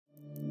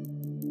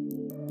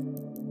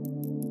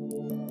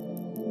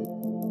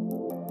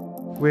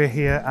We're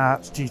here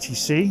at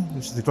GTC,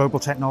 which is the Global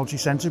Technology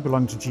Centre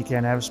belonging to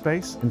GKN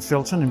Aerospace, in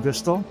Filton in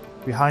Bristol.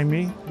 Behind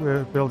me,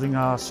 we're building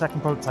our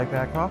second prototype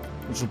aircraft,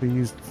 which will be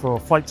used for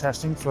flight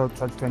testing for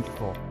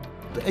 2024.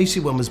 The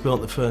AC-1 was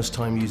built the first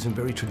time using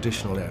very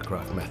traditional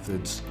aircraft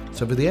methods.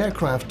 So for the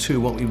aircraft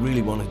 2, what we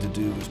really wanted to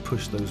do was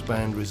push those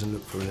boundaries and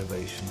look for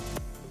innovation.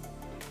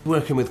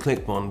 Working with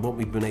Clickbond, what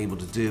we've been able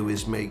to do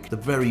is make the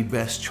very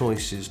best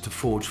choices to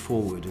forge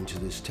forward into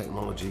this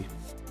technology.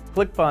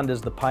 Clickbond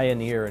is the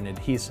pioneer in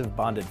adhesive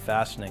bonded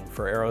fastening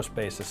for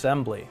aerospace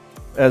assembly.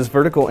 As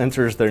Vertical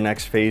enters their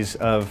next phase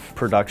of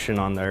production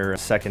on their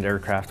second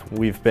aircraft,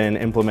 we've been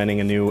implementing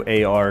a new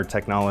AR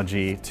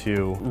technology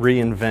to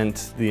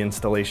reinvent the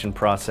installation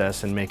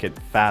process and make it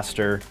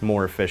faster,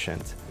 more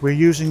efficient. We're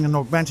using an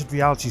augmented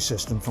reality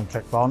system from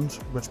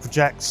Clickbond, which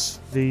projects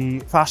the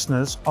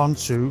fasteners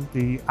onto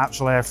the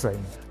actual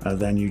airframe.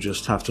 Then you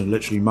just have to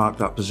literally mark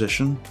that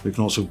position. We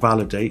can also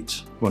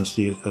validate once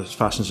the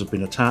fasteners have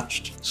been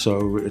attached.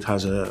 So it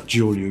has a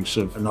dual use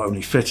of not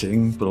only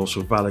fitting, but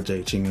also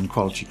validating and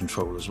quality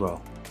control as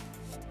well.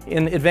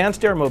 In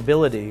advanced air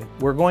mobility,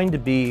 we're going to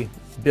be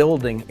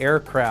building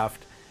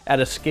aircraft at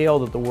a scale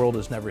that the world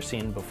has never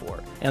seen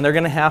before. And they're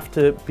going to have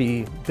to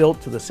be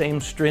built to the same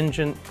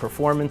stringent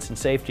performance and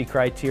safety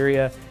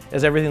criteria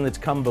as everything that's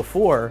come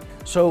before.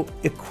 So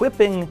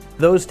equipping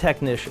those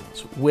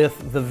technicians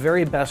with the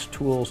very best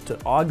tools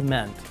to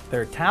augment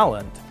their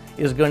talent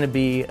is going to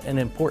be an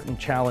important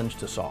challenge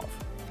to solve.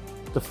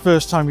 The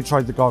first time we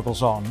tried the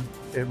goggles on,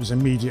 it was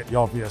immediately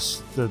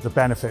obvious the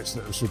benefits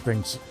that this would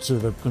bring to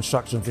the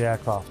construction of the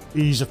aircraft.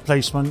 Ease of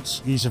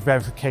placement, ease of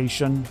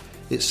verification.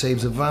 It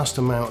saves a vast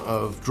amount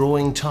of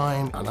drawing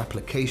time and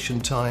application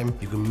time.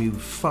 You can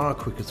move far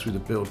quicker through the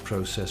build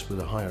process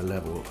with a higher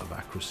level of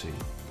accuracy.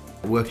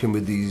 Working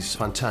with these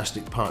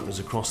fantastic partners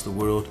across the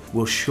world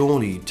will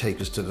surely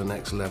take us to the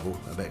next level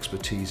of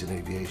expertise in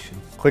aviation.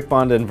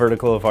 Clickbond and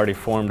Vertical have already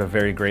formed a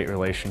very great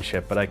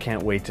relationship, but I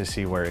can't wait to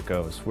see where it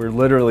goes. We're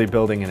literally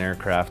building an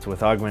aircraft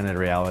with augmented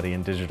reality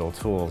and digital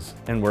tools,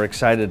 and we're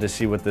excited to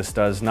see what this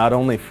does not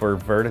only for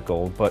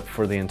Vertical, but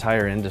for the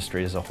entire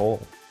industry as a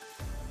whole.